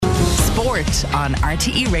Sport on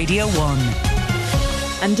RTE Radio 1.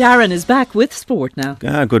 And Darren is back with sport now.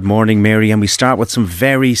 Good morning, Mary. And we start with some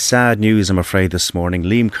very sad news, I'm afraid, this morning.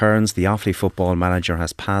 Liam Kearns, the Offaly football manager,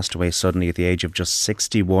 has passed away suddenly at the age of just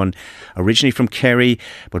 61. Originally from Kerry,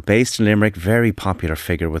 but based in Limerick, very popular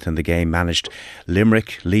figure within the game. Managed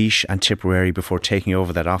Limerick, Laois and Tipperary before taking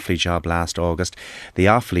over that Offaly job last August. The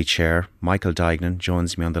Offaly chair, Michael Duignan,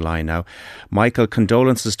 joins me on the line now. Michael,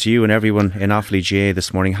 condolences to you and everyone in Offaly GA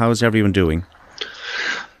this morning. How's everyone doing?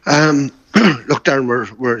 Look, Darren,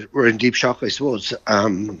 we're in deep shock, I suppose.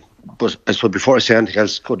 But I suppose before I say anything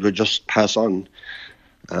else, could we just pass on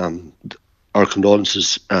our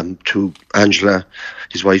condolences to Angela,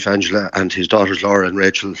 his wife Angela, and his daughters Laura and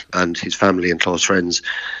Rachel, and his family and close friends.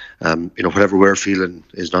 Whatever we're feeling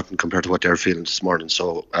is nothing compared to what they're feeling this morning.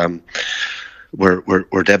 So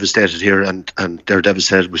we're devastated here, and they're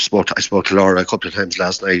devastated. I spoke to Laura a couple of times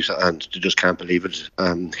last night, and they just can't believe it.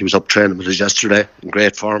 He was up training with us yesterday in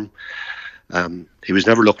great form. He was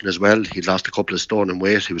never looking as well. He'd lost a couple of stone in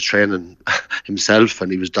weight. He was training himself,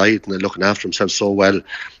 and he was dieting and looking after himself so well.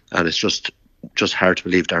 And it's just hard to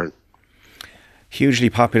believe, Darren. Hugely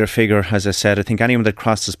popular figure, as I said. I think anyone that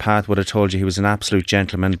crossed his path would have told you he was an absolute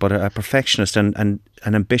gentleman, but a perfectionist and an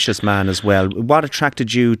ambitious man as well. What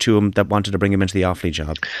attracted you to him that wanted to bring him into the Offaly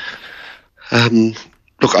job?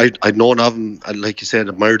 Look, I'd known of him, and like you said,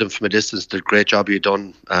 admired him from a distance. The great job he'd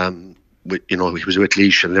done. He was with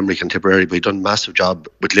Laois and Limerick and Tipperary, but he'd done a massive job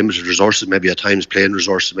with limited resources, maybe at times playing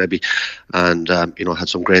resources, maybe, and had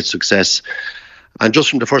some great success. And just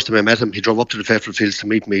from the first time I met him, he drove up to the Faithful Fields to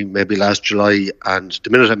meet me, maybe last July. And the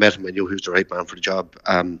minute I met him, I knew he was the right man for the job.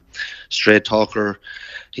 Straight talker,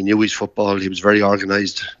 he knew his football. He was very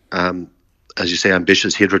organised. As you say,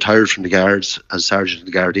 ambitious. He had retired from the Guards as Sergeant of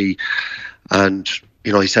the Gardaí, and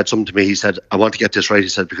he said something to me. He said, "I want to get this right." He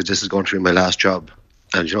said, "because this is going to be my last job."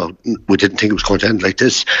 And we didn't think it was going to end like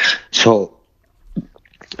this. So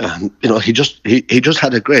he just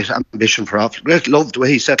had a great ambition for Offaly, great love the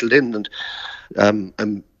way he settled in, and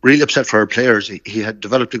I'm really upset for our players. He had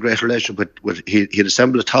developed a great relationship with he had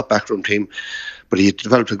assembled a top backroom team, but he had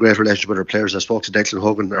developed a great relationship with our players. I spoke to Declan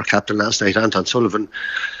Hogan, our captain, last night, Anton Sullivan,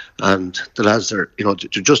 and the lads are,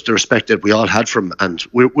 just the respect that we all had for him. And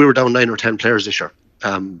we were down 9 or 10 players this year.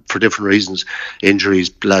 For different reasons, injuries,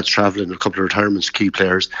 lads travelling, a couple of retirements, key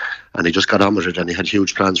players, and he just got on with it, and he had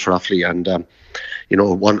huge plans for Offaly. And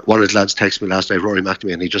one of the lads texted me last night, Rory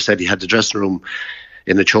McNamee, and he just said he had the dressing room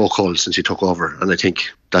in a chokehold since he took over, and I think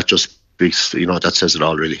that just speaks, that says it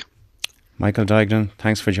all, really. Michael Duignan,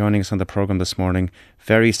 thanks for joining us on the programme this morning.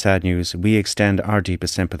 Very sad news. We extend our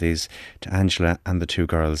deepest sympathies to Angela and the 2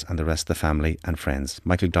 girls and the rest of the family and friends.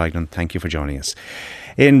 Michael Duignan, thank you for joining us.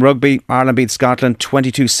 In rugby, Ireland beat Scotland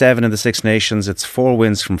 22-7 in the Six Nations. It's 4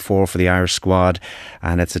 wins from 4 for the Irish squad,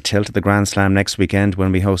 and it's a tilt at the Grand Slam next weekend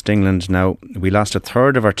when we host England. Now, we lost a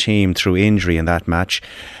third of our team through injury in that match.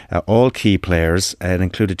 All key players. It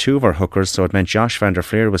included 2 of our hookers, so it meant Josh van der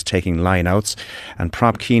Fleer was taking line-outs, and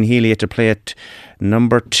prop Cian Healy had to play at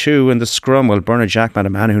number 2 in the scrum. Well, Bernard Jackman, a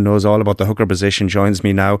man who knows all about the hooker position, joins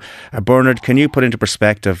me now. Bernard, can you put into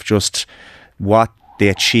perspective just what they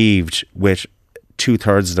achieved with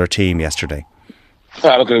 2/3 of their team yesterday?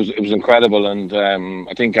 Look, it was incredible, and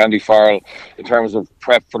I think Andy Farrell, in terms of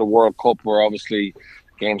prep for the World Cup, where obviously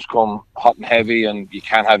games come hot and heavy and you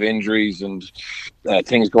can't have injuries and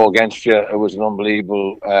things go against you, it was an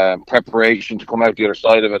unbelievable preparation to come out the other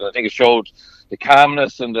side of it. I think it showed the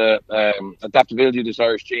calmness and the adaptability of this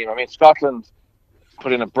Irish team. I mean, Scotland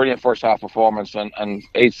put in a brilliant first half performance and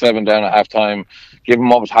 8-7 down at half time, given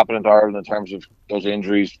what was happening to Ireland in terms of those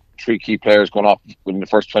injuries, 3 key players going off within the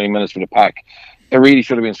first 20 minutes for the pack. It really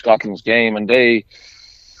should have been Scotland's game, and they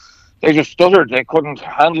just stuttered. They couldn't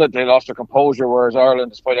handle it. They lost their composure, whereas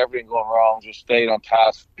Ireland, despite everything going wrong, just stayed on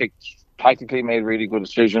task, tactically made really good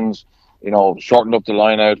decisions, shortened up the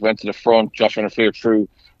line out, went to the front. Josh van der Fleer through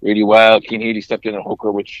really well. Cian Healy stepped in at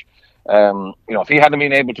hooker, which, if he hadn't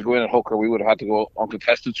been able to go in at hooker, we would have had to go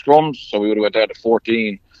uncontested scrums, so we would have went down to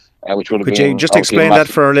 14, which would have been... Could you just explain that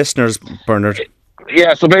for our listeners, Bernard?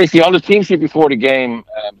 Yeah, so basically on the team sheet before the game,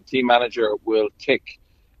 the team manager will tick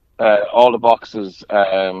all the boxes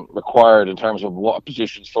required in terms of what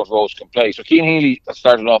positions front rows can play. So Cian Healy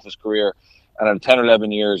started off his career and had 10 or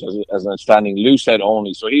 11 years as an outstanding loose head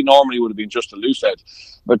only. So he normally would have been just a loose head.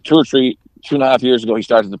 But 2.5 years ago, he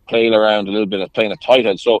started to play around a little bit of playing a tight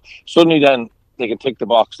head. So suddenly then they can tick the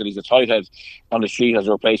box that he's a tight head on the sheet as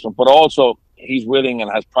a replacement. But also he's willing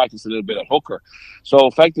and has practiced a little bit at hooker. So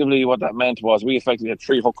effectively what that meant was we effectively had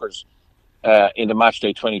 3 hookers in the match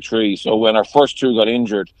day 23. So when our first 2 got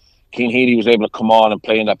injured, Cian Healy was able to come on and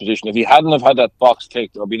play in that position. If he hadn't have had that box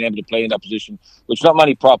ticked or been able to play in that position, which not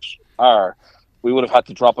many props are, we would have had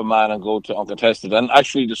to drop a man and go to uncontested. And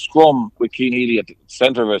actually the scrum with Cian Healy at the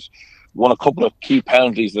centre of it won a couple of key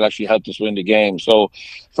penalties that actually helped us win the game. So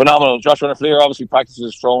phenomenal. Josh Runner-Fleer obviously practices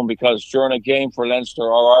his throwing, because during a game for Leinster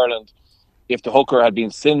or Ireland, if the hooker had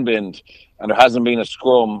been sin-binned and there hasn't been a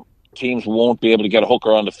scrum, teams won't be able to get a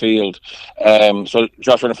hooker on the field. So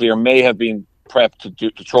Josh Runner-Fleer may have been prepped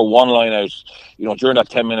to throw one line out, during that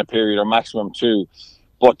 10-minute period or maximum 2.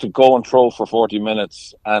 But to go and throw for 40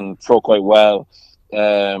 minutes and throw quite well,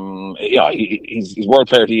 he's World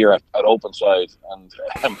Player of the Year at open side. And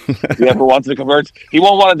if he ever wanted to convert, he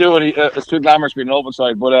won't want to do it. It's too glamorous being an open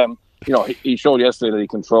side. But he showed yesterday that he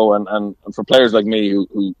can throw. And for players like me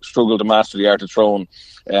who struggle to master the art of throwing,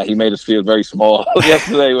 he made us feel very small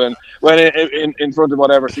yesterday when in front of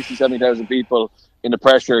whatever 60,000, 70,000 people in the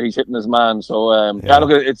pressure, he's hitting his man. So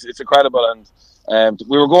look, it's incredible. And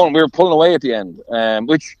we were pulling away at the end,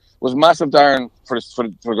 which was massive, Darren,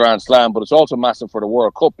 for Grand Slam, but it's also massive for the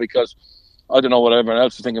World Cup, because I don't know what everyone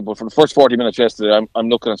else is thinking, but for the first 40 minutes yesterday, I'm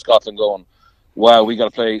looking at Scotland going, wow, we got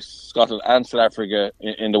to play Scotland and South Africa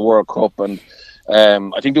in the World Cup. And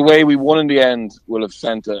I think the way we won in the end will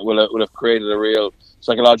have created a real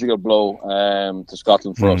psychological blow to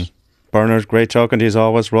Scotland for us. Bernard, great talking to you as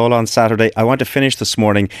always. Roll on Saturday. I want to finish this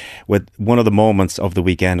morning with one of the moments of the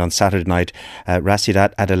weekend. On Saturday night,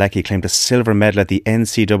 Rashida Adeleke claimed a silver medal at the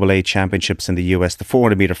NCAA Championships in the US, the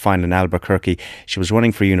 400 metre final in Albuquerque. She was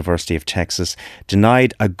running for University of Texas.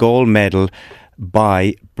 Denied a gold medal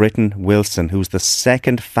by Britton Wilson, who's the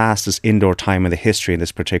second fastest indoor time in the history in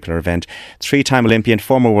this particular event. 3-time Olympian,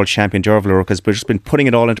 former world champion Derval O'Rourke has just been putting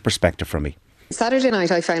it all into perspective for me. Saturday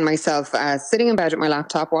night, I found myself sitting in bed at my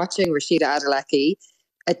laptop watching Rashida Adeleke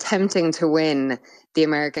attempting to win the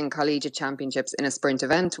American Collegiate Championships in a sprint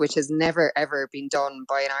event, which has never, ever been done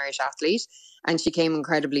by an Irish athlete. And she came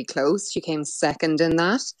incredibly close. She came second in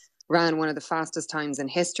that, ran one of the fastest times in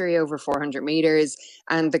history, over 400 metres.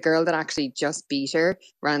 And the girl that actually just beat her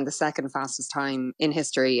ran the second fastest time in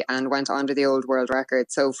history and went on to the old world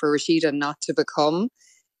record. So for Rashida not to become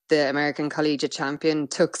the American Collegiate Champion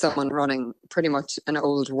took someone running pretty much an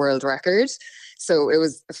old world record. So it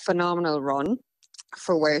was a phenomenal run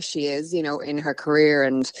for where she is, in her career,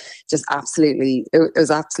 and just it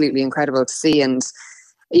was absolutely incredible to see. And,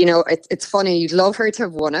 it's funny, you'd love her to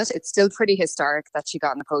have won it. It's still pretty historic that she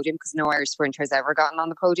got on the podium, because no Irish sprinter has ever gotten on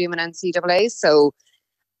the podium in NCAA. So,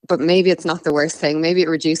 but maybe it's not the worst thing. Maybe it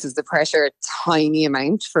reduces the pressure a tiny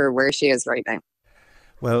amount for where she is right now.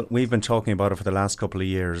 Well, we've been talking about it for the last couple of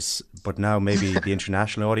years, but now maybe the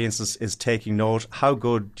international audience is taking note. How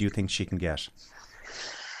good do you think she can get?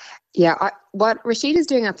 Yeah, what Rashida is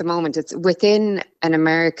doing at the moment, it's within an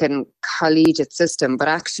American collegiate system, but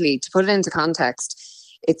actually, to put it into context,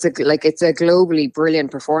 it's a globally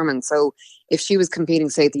brilliant performance. So if she was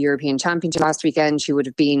competing, say, at the European Championship last weekend, she would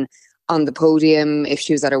have been on the podium. If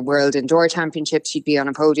she was at a World Indoor Championship, she'd be on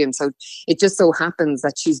a podium. So it just so happens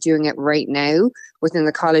that she's doing it right now within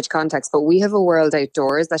the college context. But we have a World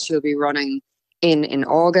Outdoors that she'll be running in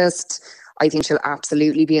August. I think she'll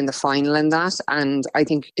absolutely be in the final in that. And I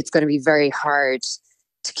think it's going to be very hard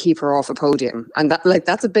to keep her off a podium. And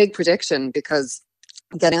that's a big prediction, because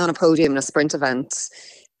getting on a podium in a sprint event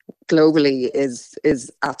globally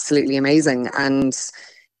is absolutely amazing. And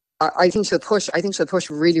I think she'll push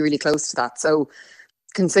really, really close to that. So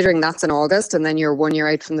considering that's in August and then you're 1 year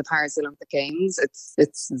out from the Paris Olympic Games,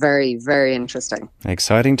 it's very, very interesting.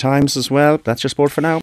 Exciting times as well. That's your sport for now.